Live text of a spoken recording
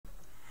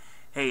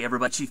Hey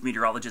everybody, Chief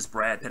Meteorologist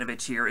Brad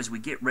Petovich here as we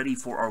get ready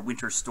for our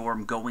winter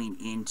storm going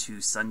into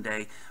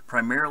Sunday.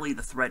 Primarily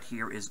the threat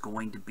here is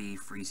going to be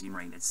freezing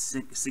rain. It's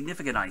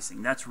significant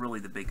icing. That's really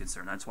the big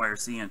concern. That's why we're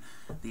seeing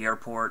the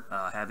airport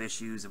have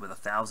issues with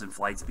 1,000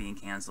 flights being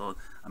canceled,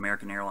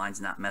 American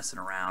Airlines not messing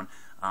around.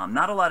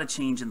 Not a lot of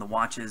change in the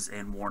watches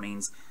and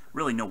warnings.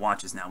 Really no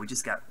watches now. We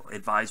just got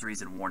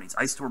advisories and warnings.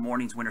 Ice storm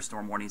warnings, winter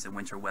storm warnings, and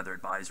winter weather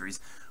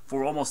advisories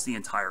for almost the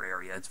entire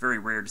area. It's very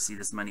rare to see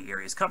this many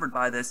areas covered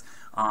by this.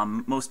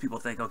 Most people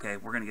think, okay,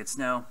 we're going to get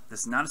snow. This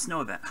is not a snow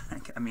event.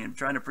 I mean, I'm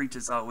trying to preach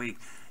this all week.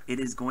 It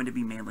is going to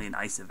be mainly an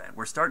ice event.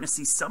 We're starting to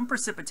see some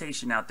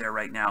precipitation out there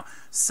right now.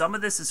 Some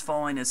of this is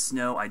falling as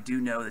snow. I do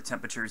know the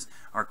temperatures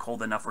are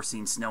cold enough. We're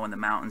seeing snow in the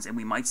mountains, and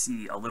we might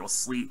see a little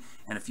sleet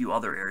in a few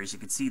other areas. You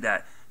can see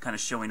that kind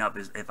of showing up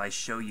if I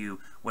show you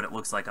what it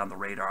looks like on the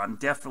radar. I'm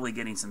definitely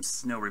getting some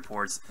snow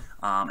reports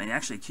and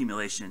actually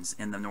accumulations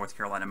in the North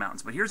Carolina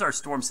mountains. But here's our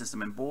storm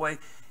system, and boy,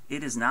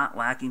 it is not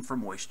lacking for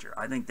moisture.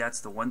 I think that's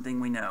the one thing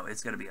we know.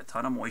 It's going to be a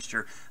ton of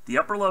moisture. The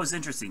upper low is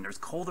interesting. There's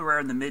colder air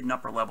in the mid and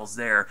upper levels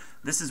there.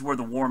 This is where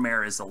the warm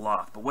air is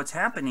aloft. But what's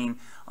happening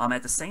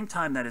at the same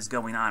time that is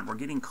going on, we're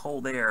getting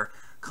cold air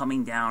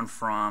coming down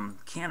from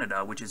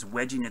Canada, which is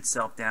wedging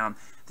itself down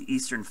the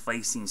eastern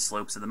facing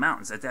slopes of the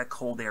mountains at that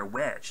cold air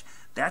wedge.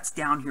 That's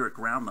down here at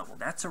ground level.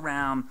 That's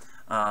around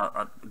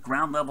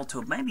ground level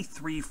to maybe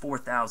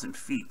 3,000–4,000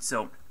 feet.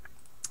 So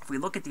if we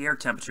look at the air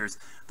temperatures,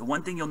 the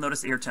one thing you'll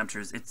notice air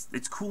temperatures,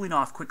 it's cooling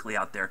off quickly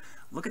out there.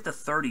 Look at the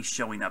 30s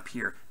showing up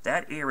here.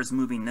 That air is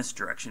moving this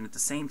direction. At the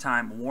same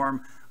time,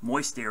 warm,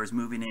 moist air is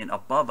moving in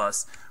above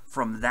us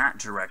from that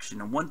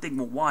direction. And one thing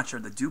we'll watch are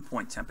the dew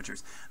point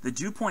temperatures. The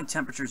dew point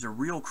temperatures are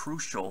real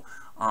crucial.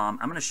 I'm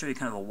going to show you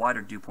kind of the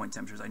wider dew point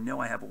temperatures. I know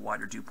I have a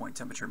wider dew point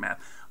temperature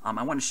map.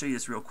 I want to show you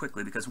this real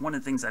quickly because one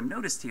of the things I've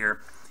noticed here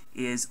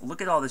is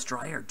look at all this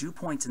dry air. Dew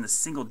points in the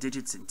single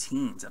digits and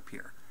teens up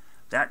here.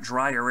 That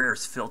drier air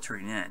is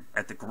filtering in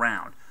at the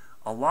ground.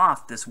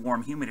 Aloft, this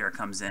warm, humid air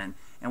comes in,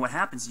 and what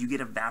happens is you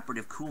get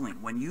evaporative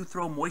cooling. When you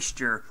throw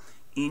moisture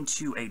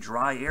into a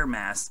dry air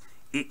mass,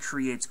 it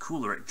creates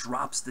cooler. It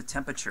drops the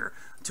temperature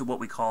to what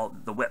we call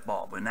the wet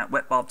bulb. When that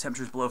wet bulb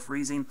temperature is below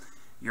freezing,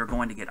 you're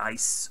going to get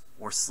ice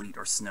or sleet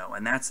or snow,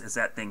 and that's as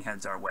that thing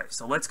heads our way.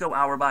 So let's go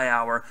hour by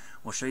hour.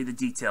 We'll show you the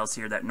details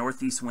here. That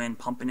northeast wind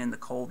pumping in the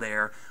cold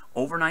air.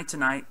 Overnight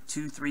tonight,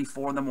 2, 3,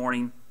 4 in the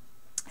morning,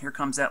 here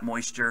comes that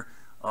moisture.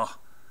 Oh,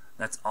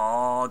 that's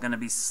all going to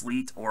be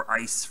sleet or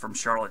ice from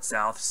Charlotte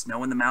south.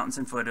 Snow in the mountains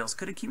and foothills.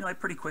 Could accumulate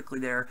pretty quickly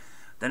there.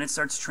 Then it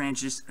starts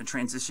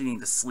transitioning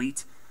to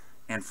sleet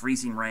and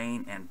freezing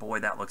rain. And boy,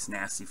 that looks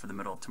nasty for the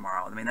middle of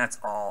tomorrow. I mean, that's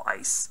all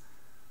ice.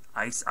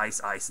 Ice, ice,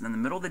 ice. And in the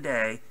middle of the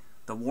day,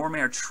 the warm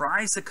air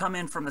tries to come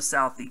in from the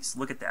southeast.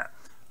 Look at that.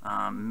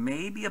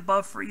 Maybe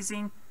above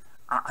freezing.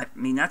 I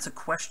mean, that's a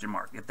question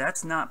mark. If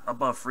that's not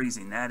above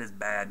freezing, that is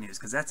bad news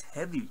because that's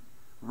heavy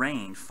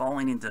rain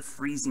falling into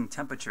freezing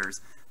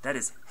temperatures. That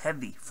is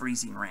heavy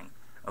freezing rain.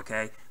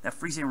 Okay, that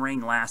freezing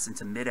rain lasts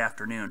into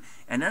mid-afternoon,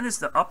 and then as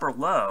the upper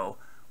low,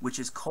 which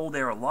is cold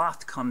air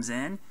aloft, comes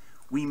in,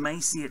 we may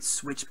see it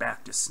switch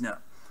back to snow.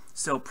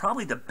 So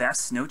probably the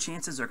best snow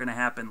chances are going to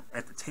happen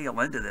at the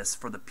tail end of this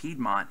for the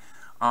Piedmont,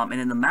 and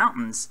in the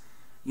mountains,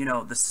 you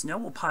know, the snow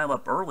will pile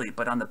up early,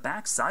 but on the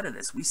back side of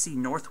this, we see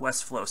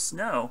northwest flow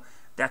snow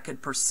that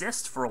could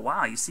persist for a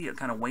while. You see it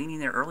kind of waning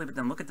there early, but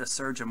then look at the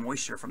surge of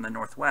moisture from the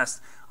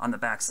northwest on the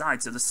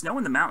backside. So the snow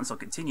in the mountains will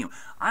continue.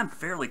 I'm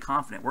fairly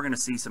confident we're going to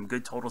see some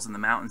good totals in the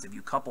mountains if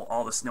you couple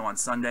all the snow on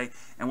Sunday.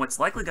 And what's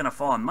likely going to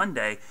fall on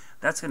Monday,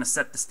 that's going to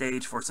set the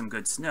stage for some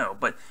good snow.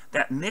 But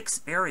that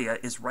mixed area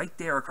is right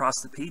there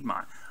across the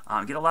Piedmont.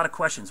 Get a lot of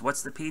questions.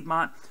 What's the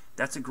Piedmont?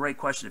 That's a great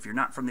question. If you're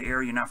not from the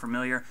area, you're not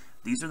familiar,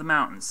 these are the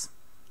mountains,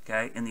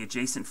 okay, and the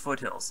adjacent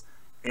foothills.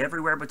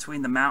 Everywhere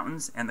between the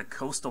mountains and the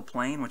coastal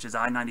plain, which is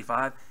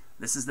I-95,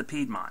 this is the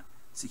Piedmont.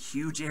 It's a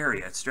huge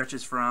area. It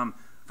stretches from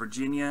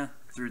Virginia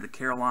through the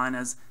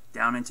Carolinas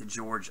down into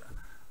Georgia.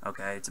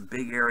 Okay, it's a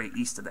big area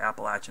east of the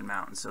Appalachian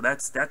Mountains. So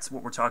that's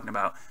what we're talking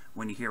about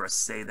when you hear us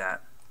say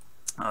that,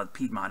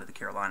 Piedmont of the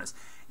Carolinas.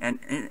 And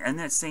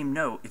that same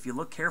note, if you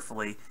look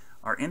carefully,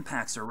 our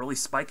impacts are really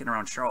spiking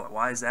around Charlotte.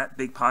 Why is that?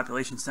 Big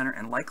population center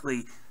and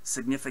likely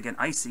significant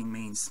icing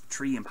means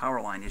tree and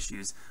power line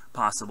issues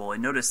possible.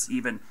 And notice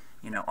even,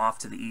 you know, off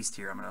to the east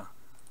here,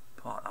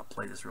 I'll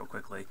play this real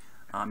quickly.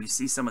 You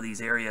see some of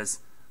these areas,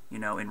 you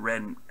know, in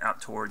red and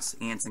out towards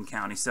Anson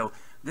County. So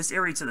this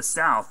area to the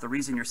south, the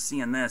reason you're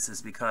seeing this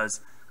is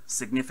because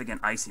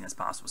significant icing is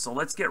possible. So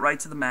let's get right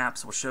to the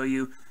maps. We'll show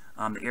you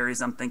the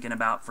areas I'm thinking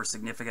about for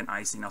significant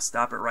icing. I'll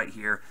stop it right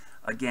here.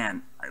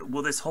 Again,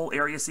 will this whole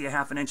area see a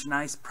 ½ inch in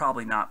ice?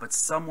 Probably not, but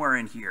somewhere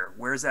in here.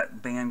 Where's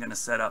that band going to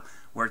set up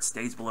where it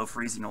stays below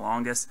freezing the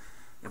longest?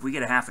 If we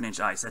get a ½ inch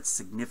ice, that's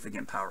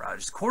significant power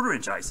outage. 1/4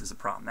 inch ice is a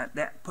problem.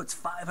 That puts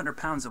 500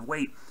 pounds of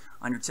weight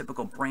on your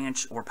typical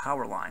branch or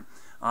power line.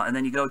 And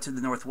then you go to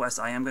the northwest.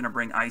 I am going to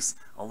bring ice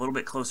a little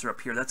bit closer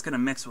up here. That's going to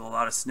mix with a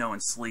lot of snow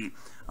and sleet.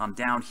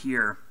 Down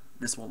here,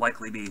 this will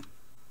likely be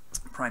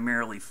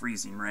primarily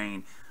freezing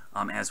rain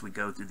as we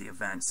go through the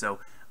event. So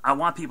I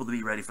want people to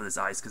be ready for this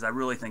ice because I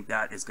really think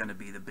that is going to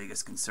be the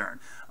biggest concern.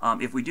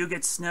 If we do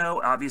get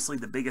snow, obviously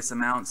the biggest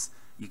amounts,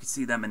 you can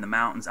see them in the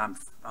mountains.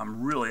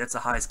 I'm really, that's the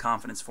highest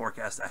confidence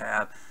forecast I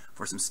have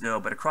for some snow.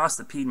 But across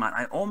the Piedmont,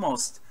 I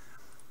almost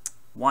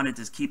wanted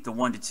to keep the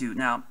 1 to 2.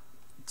 Now,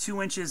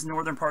 2 inches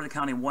northern part of the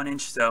county, 1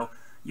 inch, so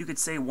you could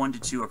say 1 to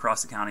 2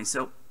 across the county.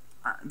 So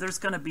there's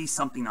going to be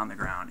something on the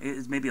ground.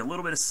 It's maybe a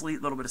little bit of sleet,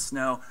 a little bit of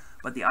snow,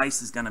 but the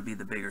ice is going to be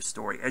the bigger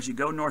story. As you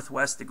go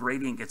northwest, the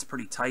gradient gets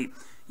pretty tight.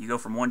 You go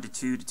from 1 to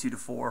 2 to 2 to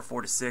 4,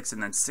 4 to 6,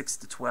 and then 6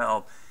 to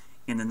 12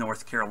 in the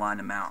North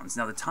Carolina mountains.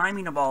 Now, the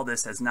timing of all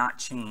this has not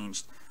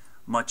changed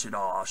much at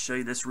all. I'll show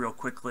you this real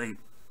quickly.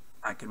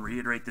 I can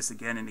reiterate this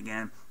again and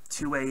again.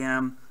 2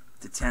 a.m.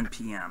 to 10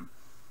 p.m.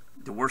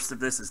 The worst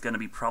of this is going to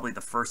be probably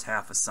the first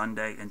half of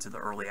Sunday into the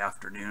early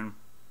afternoon.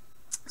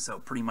 So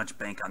pretty much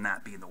bank on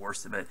that being the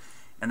worst of it.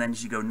 And then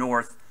as you go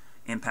north,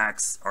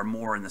 impacts are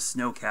more in the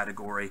snow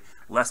category,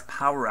 less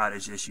power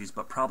outage issues,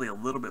 but probably a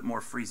little bit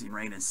more freezing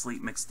rain and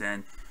sleet mixed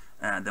in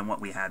than what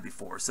we had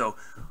before. So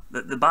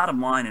the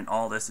bottom line in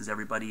all this is,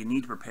 everybody, you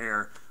need to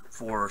prepare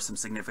for some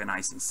significant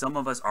icing. Some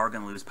of us are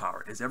going to lose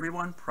power. Is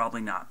everyone?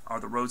 Probably not. Are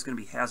the roads going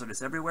to be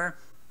hazardous everywhere?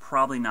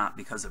 Probably not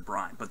because of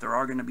brine, but there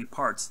are going to be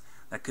parts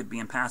that could be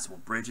impassable.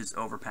 Bridges,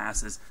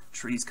 overpasses,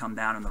 trees come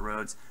down on the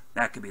roads.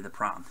 That could be the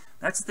problem.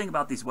 That's the thing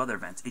about these weather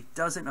events. It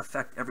doesn't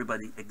affect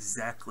everybody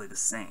exactly the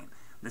same.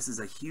 This is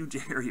a huge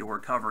area we're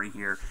covering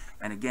here.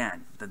 And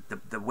again,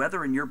 the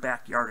weather in your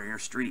backyard or your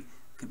street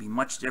could be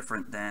much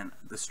different than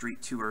the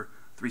street 2 or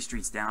 3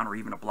 streets down, or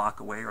even a block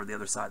away, or the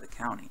other side of the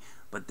county.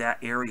 But that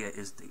area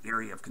is the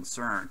area of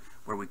concern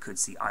where we could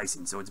see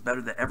icing. So it's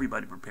better that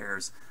everybody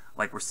prepares,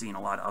 like we're seeing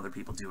a lot of other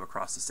people do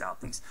across the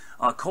southeast.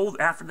 Cold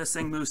after this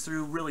thing moves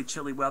through, really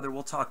chilly weather.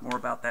 We'll talk more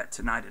about that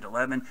tonight at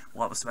 11.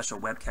 We'll have a special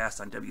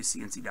webcast on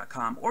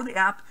WCNC.com or the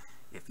app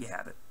if you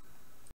have it.